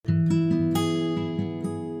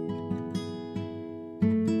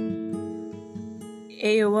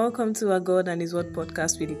Hey, you're welcome to A God and His Word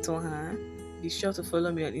podcast with Itoha. Be sure to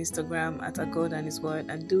follow me on Instagram at A God and His Word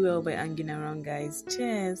and do well by hanging around, guys.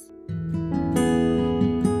 Cheers.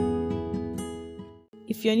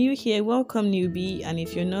 If you're new here, welcome newbie, and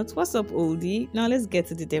if you're not, what's up oldie? Now let's get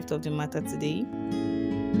to the depth of the matter today.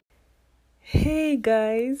 Hey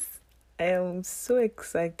guys, I am so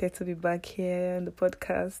excited to be back here on the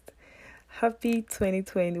podcast. Happy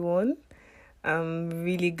 2021. I'm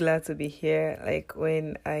really glad to be here. Like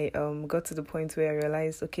when I got to the point where I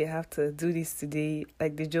realized, okay, I have to do this today.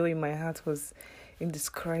 Like the joy in my heart was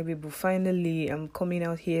indescribable. Finally, I'm coming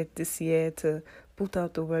out here this year to put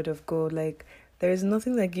out the word of God. Like there is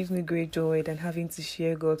nothing that gives me great joy than having to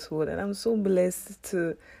share God's word. And I'm so blessed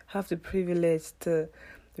to have the privilege to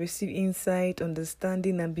receive insight,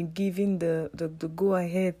 understanding, and be given the go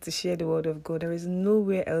ahead to share the word of God. There is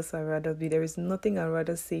nowhere else I'd rather be. There is nothing I'd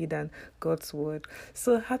rather say than God's word.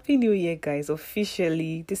 So happy new year, guys.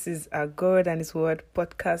 Officially, this is our God and His Word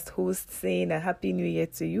podcast host saying a happy new year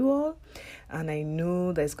to you all. And I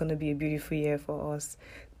know that it's going to be a beautiful year for us.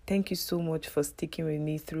 Thank you so much for sticking with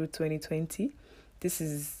me through 2020. This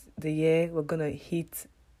is the year we're going to hit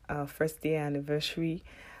our first year anniversary.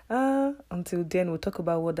 Until then, we'll talk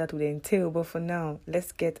about what that would entail. But for now,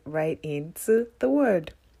 let's get right into the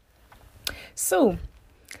word. So,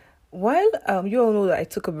 while you all know that I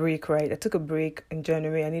took a break, right? I took a break in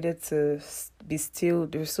January. I needed to be still.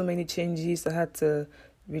 There were so many changes. I had to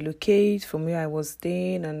relocate from where I was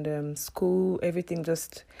staying, and school, everything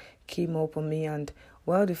just came up on me. And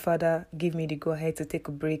while the Father gave me the go ahead to take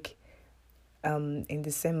a break in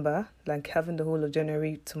December, like having the whole of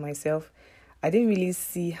January to myself, I didn't really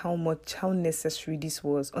see how necessary this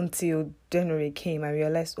was until January came. I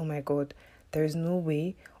realized, oh my God, there is no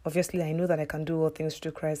way. Obviously, I know that I can do all things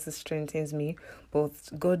through Christ that strengthens me. But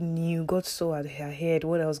God saw ahead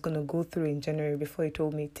what I was going to go through in January before He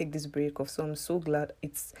told me, take this break off. So I'm so glad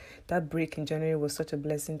that break in January was such a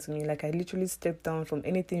blessing to me. Like I literally stepped down from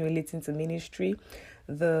anything relating to ministry.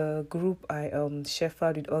 The group I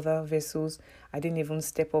shepherd with other vessels, I didn't even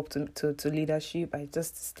step up to leadership. I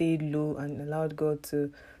just stayed low and allowed God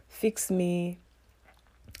to fix me,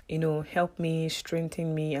 help me,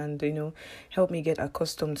 strengthen me, and, help me get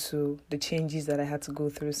accustomed to the changes that I had to go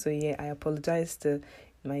through. So, yeah, I apologize to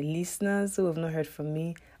my listeners who have not heard from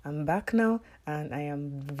me. I'm back now, and I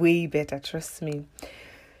am way better, trust me.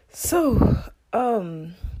 So,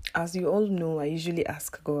 as you all know, I usually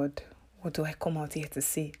ask God, what do I come out here to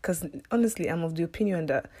say? Because, honestly, I'm of the opinion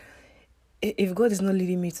that if God is not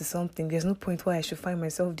leading me to something, there's no point why I should find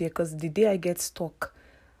myself there. Because the day I get stuck,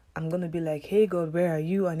 I'm going to be like, hey, God, where are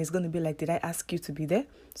you? And He's going to be like, did I ask you to be there?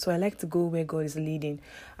 So I like to go where God is leading.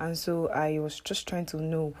 And so I was just trying to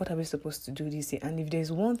know, what are we supposed to do this year? And if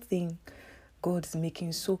there's one thing God is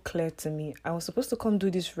making so clear to me, I was supposed to come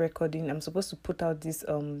do this recording. I'm supposed to put out this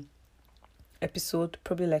episode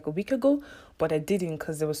probably like a week ago, but I didn't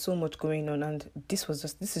because there was so much going on, and this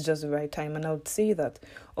is just the right time. And I would say that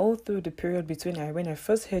all through the period between when I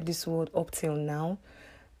first heard this word up till now,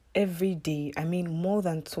 every day, I mean more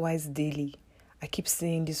than twice daily, I keep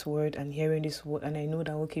saying this word and hearing this word, and I know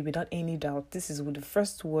that, okay, without any doubt, this is the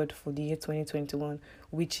first word for the year 2021,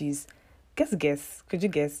 which is, could you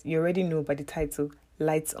guess? You already know by the title,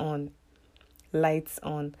 lights on. Lights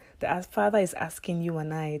on. The Father is asking you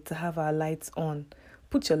and I to have our lights on.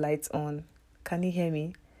 Put your lights on. Can you hear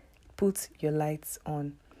me? Put your lights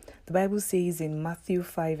on. The Bible says in Matthew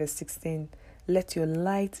 5 verse 16, let your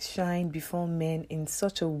light shine before men in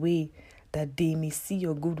such a way that they may see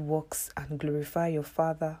your good works and glorify your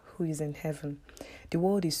Father who is in heaven. The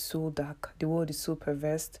world is so dark. The world is so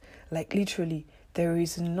perverse. Like literally, there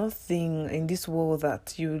is nothing in this world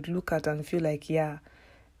that you would look at and feel like, yeah,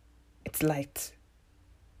 it's light.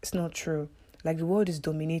 It's not true. Like the world is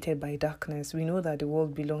dominated by darkness. We know that the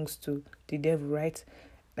world belongs to the devil, right?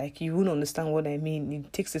 Like you wouldn't understand what I mean.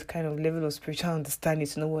 It takes this kind of level of spiritual understanding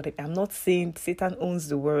to know what I'm not saying Satan owns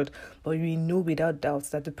the world, but we know without doubt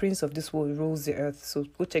that the prince of this world rules the earth. So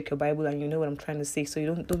go check your Bible and you know what I'm trying to say. So you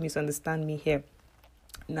don't misunderstand me here.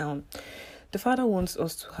 Now, the Father wants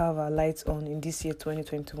us to have our lights on in this year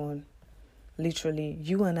 2021. Literally,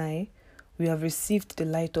 you and I, we have received the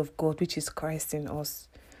light of God, which is Christ in us.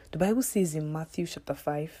 The Bible says in Matthew chapter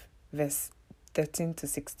 5, verse 13 to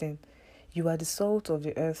 16, you are the salt of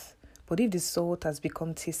the earth, but if the salt has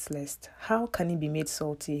become tasteless, how can it be made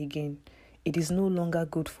salty again? It is no longer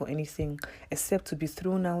good for anything, except to be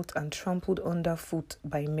thrown out and trampled underfoot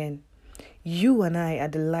by men. You and I are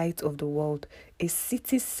the light of the world. A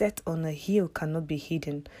city set on a hill cannot be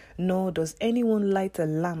hidden, nor does anyone light a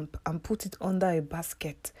lamp and put it under a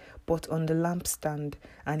basket, but on the lampstand,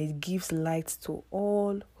 and it gives light to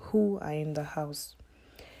all who are in the house.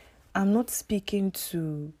 I'm not speaking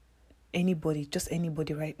to anybody, just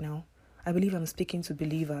anybody right now. I believe I'm speaking to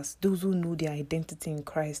believers, those who know their identity in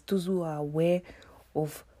Christ, those who are aware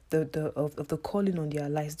of the calling on their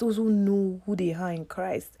lives, those who know who they are in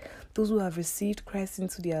Christ, those who have received Christ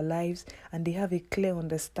into their lives, and they have a clear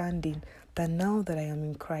understanding that now that I am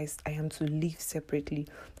in Christ, I am to live separately.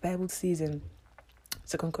 The Bible says in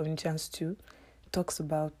 2 Corinthians 2, talks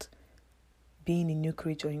about being a new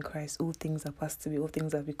creature in Christ. All things are passed away, all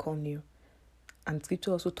things have become new. And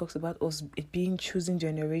scripture also talks about us it being chosen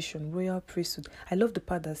generation, royal priesthood. I love the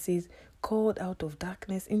part that says, called out of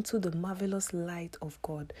darkness into the marvelous light of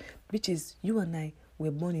God, which is you and I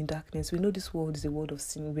were born in darkness. We know this world is a world of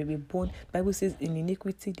sin. We were born, the Bible says, in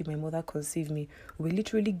iniquity did my mother conceive me. We were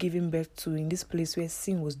literally giving birth to in this place where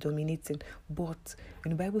sin was dominating. But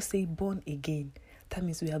when the Bible says born again, that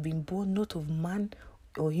means we have been born not of man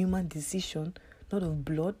or human decision, not of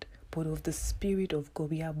blood, but of the Spirit of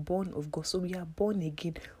God. We are born of God. So we are born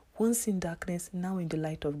again. Once in darkness, now in the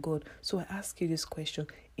light of God. So I ask you this question: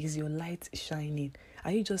 is your light shining?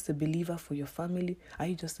 Are you just a believer for your family? Are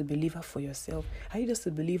you just a believer for yourself? Are you just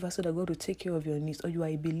a believer so that God will take care of your needs? Or you are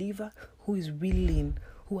a believer who is willing,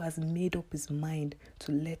 who has made up his mind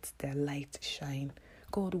to let their light shine?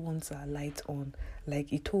 God wants our light on. Like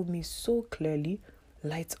he told me so clearly,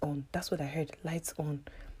 lights on. That's what I heard, lights on.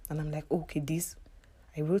 And I'm like, okay,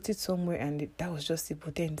 I wrote it somewhere and that was just it.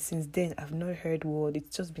 But then, since then, I've not heard word.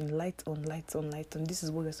 It's just been light on, light on, light on. This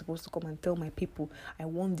is what we're supposed to come and tell my people. I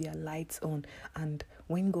want their lights on. And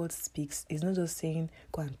when God speaks, it's not just saying,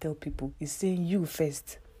 go and tell people. It's saying you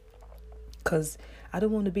first. Because I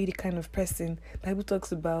don't want to be the kind of person, the Bible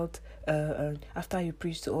talks about after you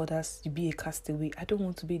preach to others, you be a castaway. I don't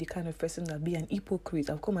want to be the kind of person that be an hypocrite.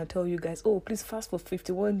 I'll come and tell you guys, oh, please fast for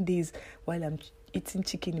 51 days while I'm eating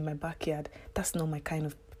chicken in my backyard. That's not my kind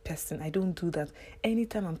of person. I don't do that.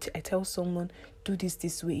 Anytime I tell someone, do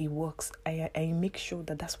this way, it works. I make sure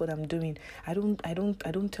that that's what I'm doing. I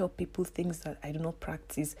don't tell people things that I do not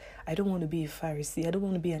practice. I don't want to be a Pharisee. I don't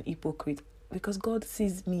want to be an hypocrite. Because God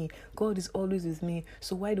sees me. God is always with me.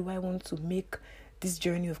 So why do I want to make this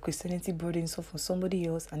journey of Christianity burdensome for somebody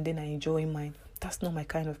else and then I enjoy mine? That's not my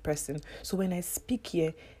kind of person. So when I speak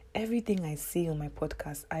here, everything I say on my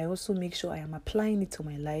podcast, I also make sure I am applying it to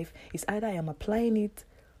my life. It's either I am applying it,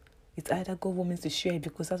 it's either God wants me to share it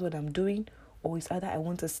because that's what I'm doing, or it's either I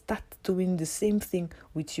want to start doing the same thing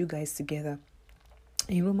with you guys together.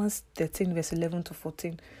 In Romans 13 verse 11 to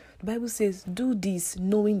 14, the Bible says, do this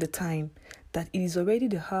knowing the time, that it is already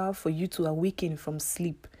the hour for you to awaken from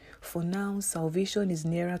sleep. For now, salvation is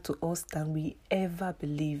nearer to us than we ever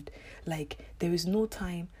believed. Like, there is no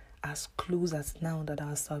time as close as now that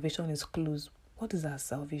our salvation is close. What is our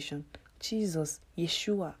salvation? Jesus,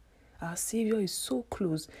 Yeshua, our Savior is so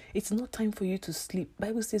close. It's not time for you to sleep.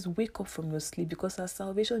 Bible says, wake up from your sleep because our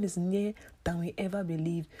salvation is nearer than we ever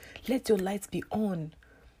believed. Let your lights be on.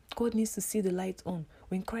 God needs to see the light on.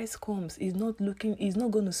 When Christ comes, he's not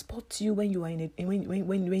going to spot you when you are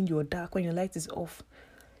when you're dark, when your light is off.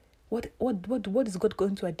 What is God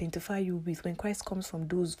going to identify you with when Christ comes for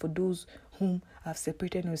those whom have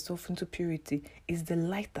separated yourself into purity? Is the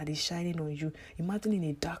light that is shining on you. Imagine in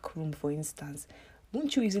a dark room, for instance.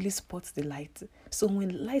 Won't you easily spot the light? So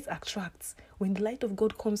when light attracts, when the light of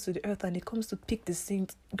God comes to the earth and it comes to pick the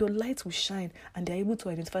saints, your light will shine and they're able to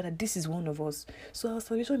identify that this is one of us. So our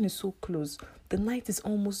salvation is so close. The night is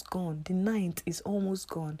almost gone. The night is almost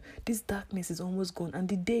gone. This darkness is almost gone and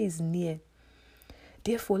the day is near.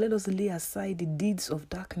 Therefore, let us lay aside the deeds of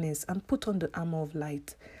darkness and put on the armor of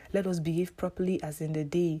light. Let us behave properly as in the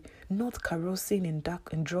day, not carousing in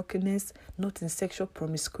drunkenness, not in sexual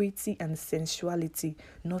promiscuity and sensuality,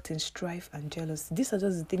 not in strife and jealousy. These are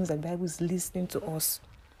just the things that the Bible is listening to us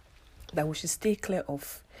that we should stay clear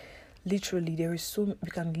of. Literally, we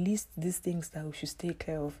can list these things that we should stay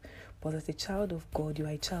clear of. But as a child of God, you are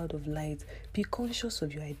a child of light. Be conscious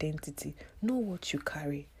of your identity. Know what you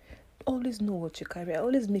carry. Always know what you carry. I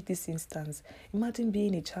always make this instance. Imagine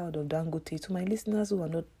being a child of Dangote. To my listeners who are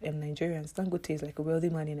not Nigerians, Dangote is like a wealthy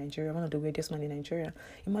man in Nigeria, one of the wealthiest men in Nigeria.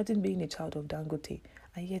 Imagine being a child of Dangote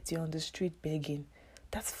and yet you're on the street begging.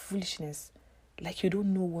 That's foolishness. Like you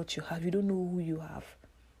don't know what you have. You don't know who you have.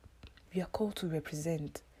 We are called to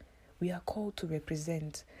represent. We are called to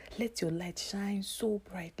represent. Let your light shine so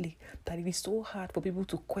brightly that it is so hard for people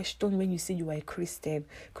to question when you say you are a Christian.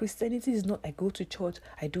 Christianity is not I go to church,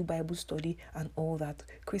 I do Bible study and all that.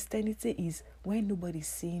 Christianity is when nobody's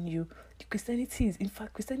seeing you. Christianity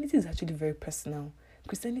is actually very personal.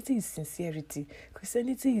 Christianity is sincerity.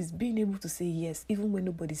 Christianity is being able to say yes, even when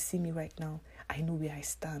nobody sees me right now. I know where I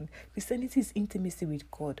stand. Christianity is intimacy with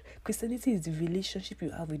God. Christianity is the relationship you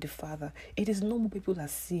have with the Father. It is not what people are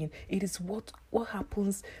seeing. It is what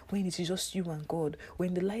happens when it is just you and God.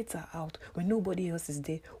 When the lights are out, when nobody else is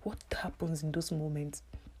there, what happens in those moments?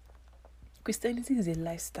 Christianity is a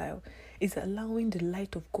lifestyle. It's allowing the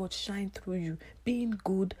light of God shine through you, being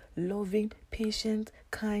good, loving, patient,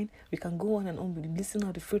 kind. We can go on and on with listing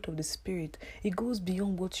out the fruit of the Spirit. It goes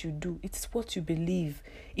beyond what you do. It's what you believe.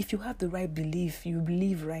 If you have the right belief, you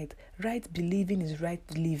believe right. Right believing is right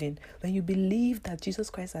living. When you believe that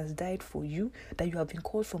Jesus Christ has died for you, that you have been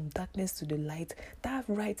called from darkness to the light, that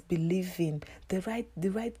right believing, the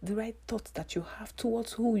right thoughts that you have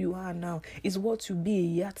towards who you are now is what will be a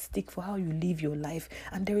yardstick for how you live your life.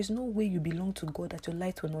 And there is no way you belong to God that your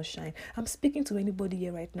light will not shine. I'm speaking to anybody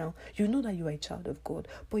here right now. You know that you are a child of God,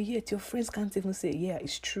 but yet your friends can't even say, yeah,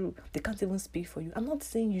 it's true. They can't even speak for you. I'm not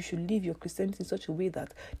saying you should live your Christianity in such a way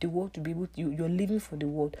that the world will be able to, you're living for the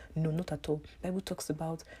world. No, not at all. The Bible talks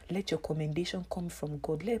about let your commendation come from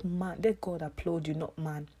God. Let God applaud you, not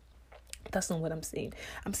man. That's not what I'm saying.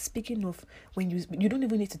 I'm speaking of when you don't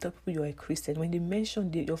even need to tell people you're a Christian. When they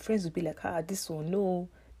mention your friends will be like, this one, no.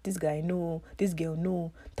 This guy, no. This girl,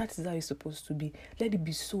 no. That is how it's supposed to be. Let it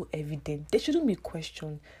be so evident. There shouldn't be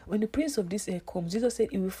question. When the prince of this air comes, Jesus said,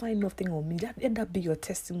 he will find nothing on me. Let that be your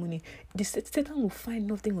testimony. Satan will find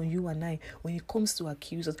nothing on you and I when it comes to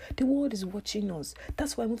accuse us. The world is watching us.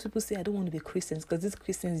 That's why most people say, I don't want to be Christians because these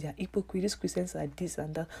Christians, they are hypocrites. These Christians are this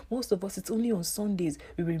and that. Most of us, it's only on Sundays.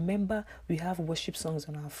 We remember we have worship songs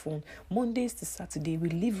on our phone. Mondays to Saturday, we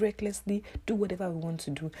live recklessly, do whatever we want to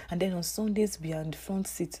do. And then on Sundays, we are in the front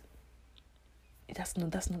seat. That's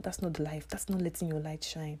not the life. That's not letting your light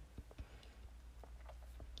shine.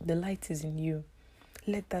 The light is in you.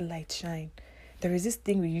 Let that light shine. There is this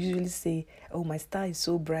thing we usually say, oh, my star is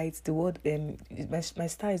so bright, the world my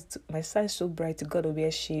star is so bright, the God will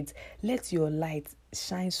wear shades. Let your light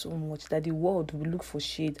shine so much that the world will look for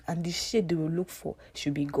shade, and the shade they will look for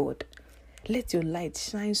should be God. Let your light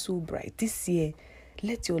shine so bright this year.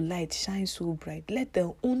 Let your light shine so bright. Let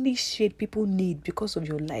the only shade people need because of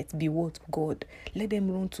your light be what? God. Let them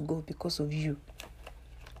run to God because of you.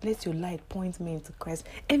 Let your light point men to Christ.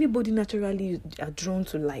 Everybody naturally are drawn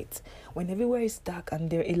to light. When everywhere is dark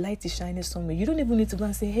and a light is shining somewhere, you don't even need to go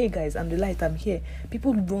and say, hey guys, I'm the light, I'm here.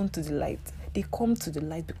 People run to the light. They come to the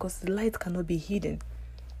light because the light cannot be hidden.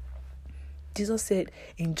 Jesus said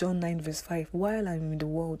in John 9 verse 5, while I'm in the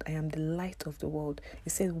world, I am the light of the world. He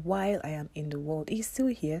said, while I am in the world, he's still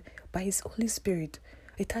here by his Holy Spirit.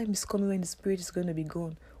 A time is coming when the Spirit is going to be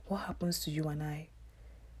gone. What happens to you and I?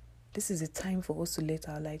 This is a time for us to let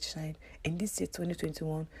our light shine. In this year,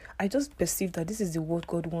 2021, I just perceive that this is the word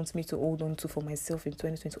God wants me to hold on to for myself in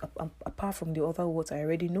 2020. Apart from the other words I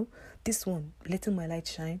already know, this one, letting my light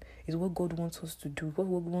shine, is what God wants us to do. What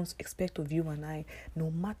God wants to expect of you and I. No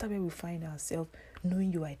matter where we find ourselves,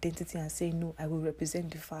 knowing your identity and saying, no, I will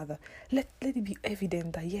represent the Father. Let it be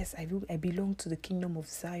evident that, yes, I belong to the kingdom of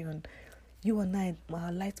Zion. You and I,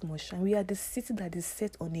 our light must shine. We are the city that is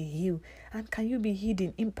set on a hill. And can you be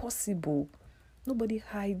hidden? Impossible. Nobody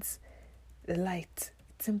hides the light.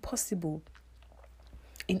 It's impossible.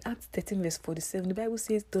 In Acts 13 verse 47, the Bible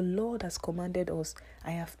says, the Lord has commanded us, I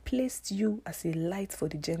have placed you as a light for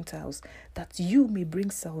the Gentiles, that you may bring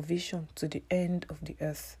salvation to the end of the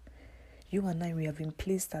earth. You and I, we have been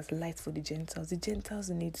placed as light for the Gentiles. The Gentiles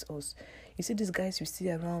needs us. You see these guys you see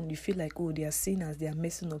around, you feel like, oh, they are sinners, they are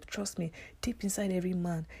messing up. Trust me, deep inside every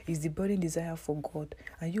man is the burning desire for God.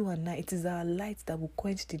 And you and I, it is our light that will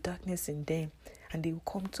quench the darkness in them. And they will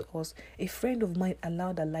come to us. A friend of mine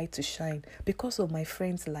allowed a light to shine. Because of my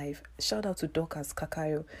friend's life, shout out to Dorcas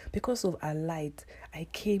Kakayo. Because of her light, I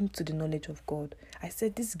came to the knowledge of God. I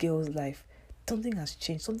said, this girl's life, something has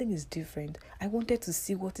changed. Something is different. I wanted to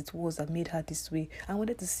see what it was that made her this way. I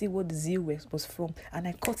wanted to see what the zeal was from. And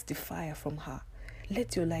I caught the fire from her.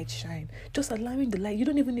 Let your light shine. Just allowing the light. You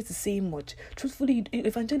don't even need to say much. Truthfully,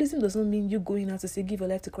 evangelism does not mean you going out to say, give your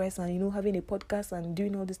life to Christ and, having a podcast and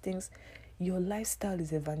doing all these things. Your lifestyle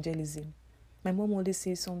is evangelism. My mom always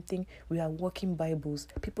says something, we are walking Bibles.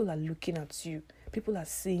 People are looking at you. People are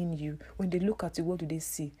seeing you. When they look at you, what do they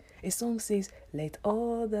see? A song says, let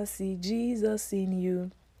others see Jesus in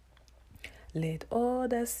you. Let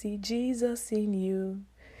others see Jesus in you.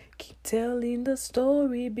 Keep telling the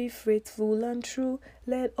story, be faithful and true.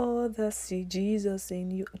 Let others see Jesus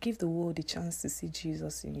in you. Give the world a chance to see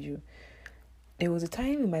Jesus in you. There was a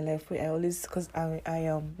time in my life where I always, because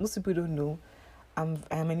I most people don't know, I'm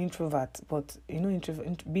an introvert, but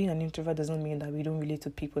being an introvert doesn't mean that we don't relate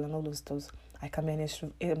to people and all those stuff. I can be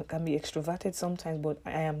extroverted sometimes, but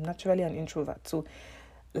I am naturally an introvert. So,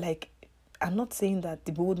 like, I'm not saying that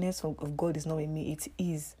the boldness of God is not in me. It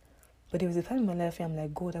is. But there was a time in my life where I'm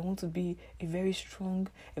like, God, I want to be a very strong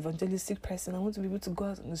evangelistic person. I want to be able to go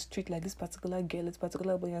out on the street like this particular girl, this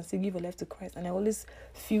particular boy, and say, give your life to Christ. And I always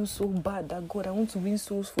feel so bad that, God, I want to win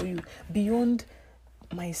souls for you beyond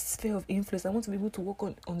my sphere of influence. I want to be able to walk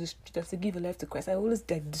on the street and say, give your life to Christ. I always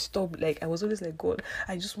disturbed. I was always like, God,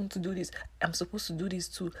 I just want to do this. I'm supposed to do this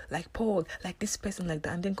too. Like Paul, like this person, like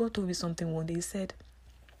that. And then God told me something one day. He said,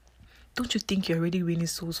 don't you think you're already winning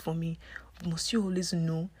souls for me? Must you always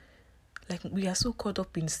know? Like, we are so caught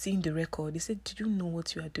up in seeing the record. He said, did you know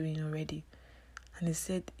what you are doing already? And he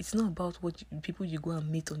said, it's not about people you go and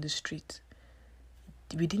meet on the street.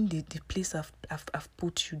 Within the place I've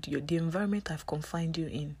put you, the environment I've confined you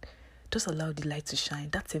in, just allow the light to shine.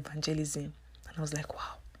 That's evangelism. And I was like,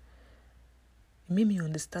 wow. It made me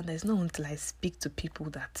understand that it's not until I speak to people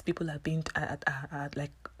that people are being are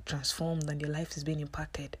like transformed and their life is being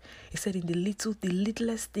impacted. He said, in the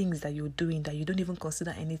littlest things that you're doing that you don't even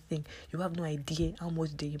consider anything, you have no idea how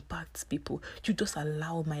much they impact people. You just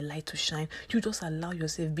allow my light to shine. You just allow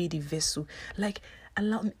yourself be the vessel. Like,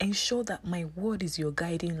 ensure that my word is your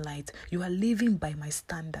guiding light. You are living by my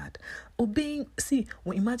standard. Obeying,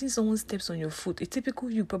 imagine someone steps on your foot. A typical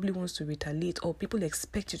you probably wants to retaliate, or people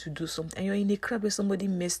expect you to do something, and you're in a crowd where somebody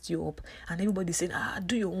messed you up and everybody's saying,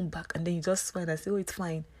 do your own back, and then you just smile and say, oh, it's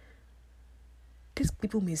fine. These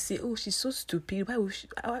people may say, oh, she's so stupid. Why would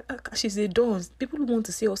she's a don. People want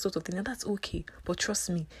to say all sorts of things, and that's okay. But trust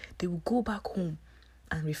me, they will go back home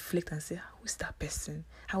and reflect and say, who's that person?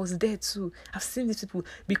 I was there too. I've seen these people.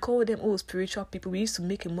 We call them spiritual people. We used to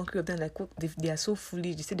make a mockery of them, like, what, they are so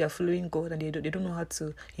foolish. They say they are following God and they don't know how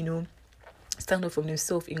to, stand up for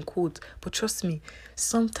themselves, in quotes. But trust me,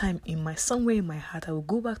 somewhere in my heart, I will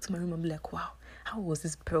go back to my room and be like, wow, how was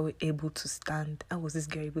this girl able to stand? How was this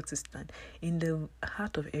girl able to stand? In the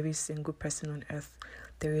heart of every single person on earth,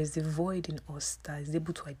 there is a void in us that is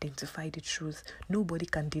able to identify the truth. Nobody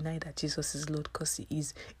can deny that Jesus is Lord, because he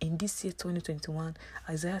is. In this year 2021,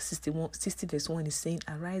 Isaiah 60 verse 1 is saying,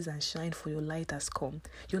 arise and shine, for your light has come.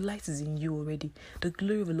 Your light is in you already. The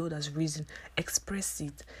glory of the Lord has risen. Express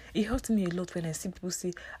it. It helps me a lot when I see people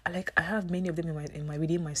say, I have many of them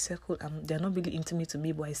within my circle. They're not really intimate to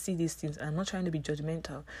me, but I see these things. I'm not trying to be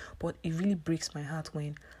judgmental, but it really breaks my heart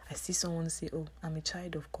when I see someone say, oh, I'm a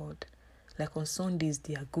child of God. Like, on Sundays,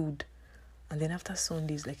 they are good. And then after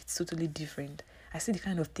Sundays, like, it's totally different. I see the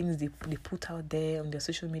kind of things they put out there on their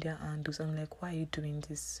social media handles. I'm like, why are you doing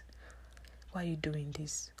this? Why are you doing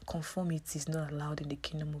this? Conformity is not allowed in the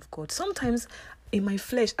kingdom of God. Sometimes, in my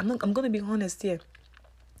flesh, I'm going to be honest here.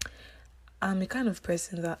 I'm a kind of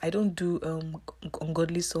person that I don't do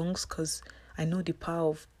ungodly songs, because I know the power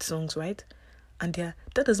of songs, right? And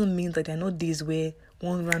that doesn't mean that there are not days where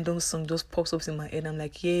one random song just pops up in my head. I'm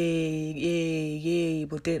like, yay.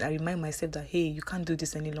 But then I remind myself that, hey, you can't do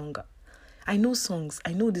this any longer. I know songs.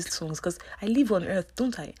 I know these songs because I live on earth,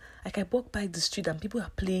 don't I? Like, I walk by the street and people are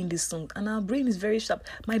playing this song. And our brain is very sharp.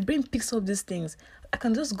 My brain picks up these things. I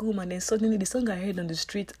can just go home and then suddenly the song I heard on the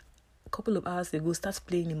street a couple of hours ago starts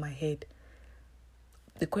playing in my head.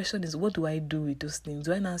 The question is, what do I do with those things?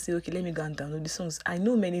 Do I now say, okay, let me go and download the songs? I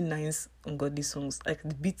know many nice ungodly songs. Like,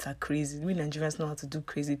 the beats are crazy. We Nigerians know how to do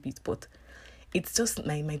crazy beats, but it's just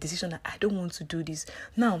my decision that I don't want to do this.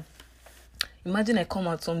 Now, imagine I come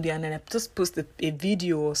out someday and then I just post a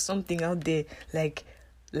video or something out there, like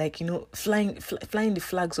flying the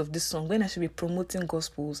flags of this song, when I should be promoting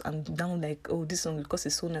gospels. I'm down like, oh, this song, because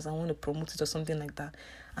it's so nice, I want to promote it or something like that.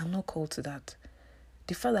 I'm not called to that.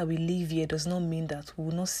 The fact that we live here does not mean that we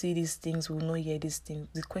will not see these things, we will not hear these things.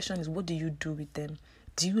 The question is, what do you do with them?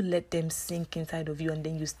 Do you let them sink inside of you and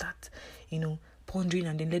then you start, pondering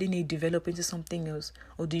and then letting it develop into something else?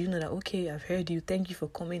 Or do you know that, okay, I've heard you, thank you for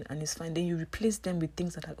coming, and it's fine. Then you replace them with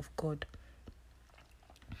things that are of God.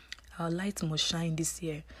 Our light must shine this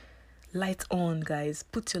year. Light on, guys.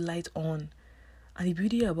 Put your light on. And the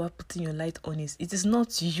beauty about putting your light on is, it is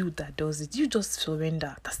not you that does it. You just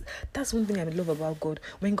surrender. That's one thing I love about God.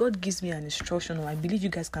 When God gives me an instruction, or I believe you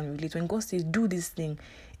guys can relate, when God says, do this thing,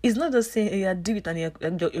 it's not just saying, yeah, do it,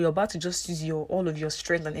 and you're about to just use all of your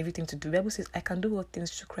strength and everything to do. The Bible says, I can do all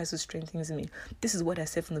things through Christ who strengthens me. This is what I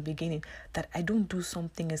said from the beginning, that I don't do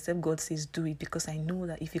something except God says do it, because I know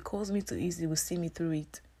that if he calls me to it, he will see me through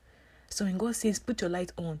it. So when God says, put your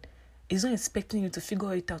light on, He's not expecting you to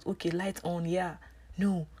figure it out. Okay, light on, yeah.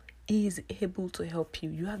 No, He is able to help you.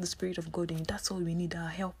 You have the Spirit of God in you. That's all we need, our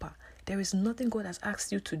helper. There is nothing God has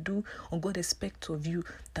asked you to do or God expects of you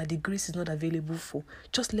that the grace is not available for.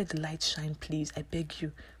 Just let the light shine, please. I beg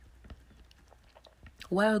you.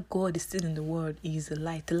 While God is still in the world, He is the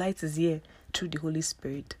light. The light is here through the Holy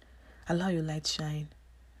Spirit. Allow your light shine.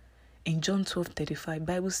 In John 12:35,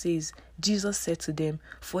 Bible says, Jesus said to them,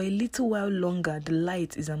 for a little while longer the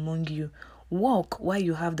light is among you. Walk while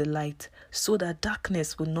you have the light, so that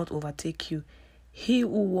darkness will not overtake you. He who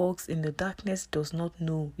walks in the darkness does not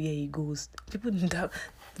know where he goes. People in the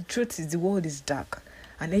truth is the world is dark,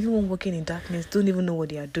 and everyone walking in darkness don't even know what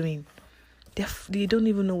they are doing. They don't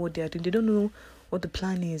even know what they are doing. They don't know what the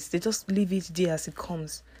plan is. They just leave each day as it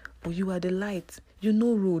comes. But you are the light. You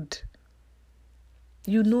know road.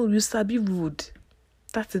 You sabi road.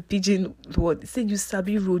 That's a pidgin word. Say you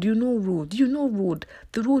sabi road. You know road. You know road.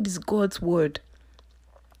 The road is God's word.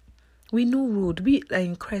 We know road. We are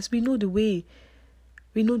in Christ. We know the way.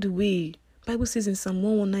 We know the way. Bible says in Psalm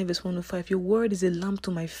 119 verse 105, your word is a lamp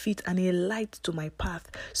to my feet and a light to my path.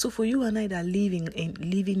 So for you and I that are living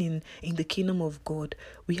in the kingdom of God,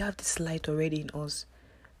 we have this light already in us,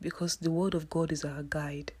 because the word of God is our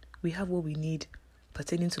guide. We have what we need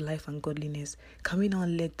pertaining to life and godliness. Can we now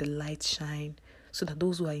let the light shine so that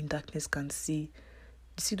those who are in darkness can see?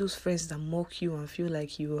 You see those friends that mock you and feel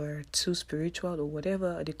like you are too spiritual or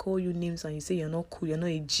whatever, they call you names and you say you're not cool, you're not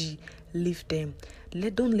a G. Leave them.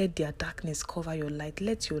 Don't let their darkness cover your light.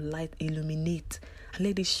 Let your light illuminate and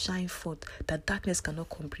let it shine forth, that darkness cannot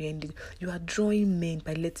comprehend it. You are drawing men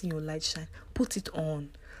by letting your light shine. Put it on.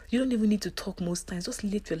 You don't even need to talk most times. Just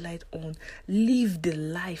let your light on. Live the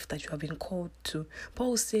life that you have been called to.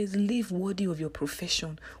 Paul says, live worthy of your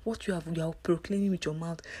profession. What you are proclaiming with your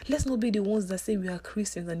mouth. Let's not be the ones that say we are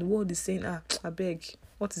Christians and the world is saying, I beg,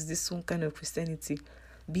 what is this some kind of Christianity?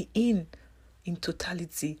 Be in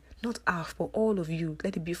totality. Not half, but all of you.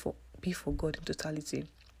 Let it be for God in totality.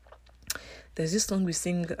 There's this song we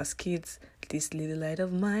sing as kids. This little light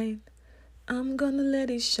of mine, I'm gonna let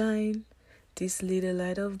it shine. This little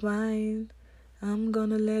light of mine, I'm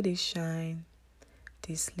gonna let it shine.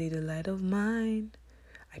 This little light of mine,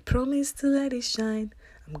 I promise to let it shine.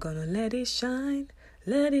 I'm gonna let it shine,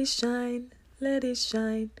 let it shine, let it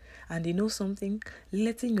shine. And you know something?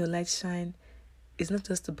 Letting your light shine is not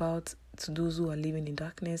just about to those who are living in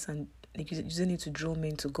darkness and using it to draw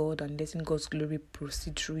men to God and letting God's glory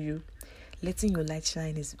proceed through you. Letting your light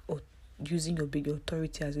shine is using your big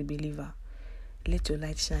authority as a believer. Let your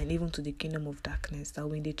light shine even to the kingdom of darkness, that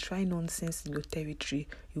when they try nonsense in your territory,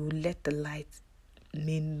 you will let the light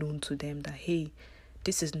make known to them that, hey,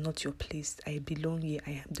 this is not your place. I belong here.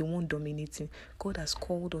 I am the one dominating. God has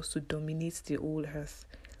called us to dominate the whole earth,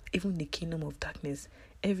 even the kingdom of darkness.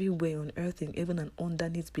 Everywhere on earth and even and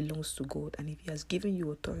underneath belongs to God. And if He has given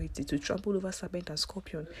you authority to trample over serpent and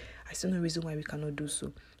scorpion, I see no reason why we cannot do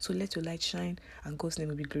so. So let your light shine and God's name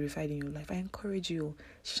will be glorified in your life. I encourage you,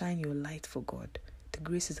 shine your light for God. The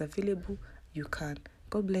grace is available. You can.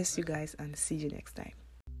 God bless you guys and see you next time.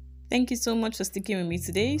 Thank you so much for sticking with me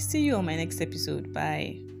today. See you on my next episode.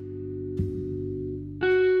 Bye.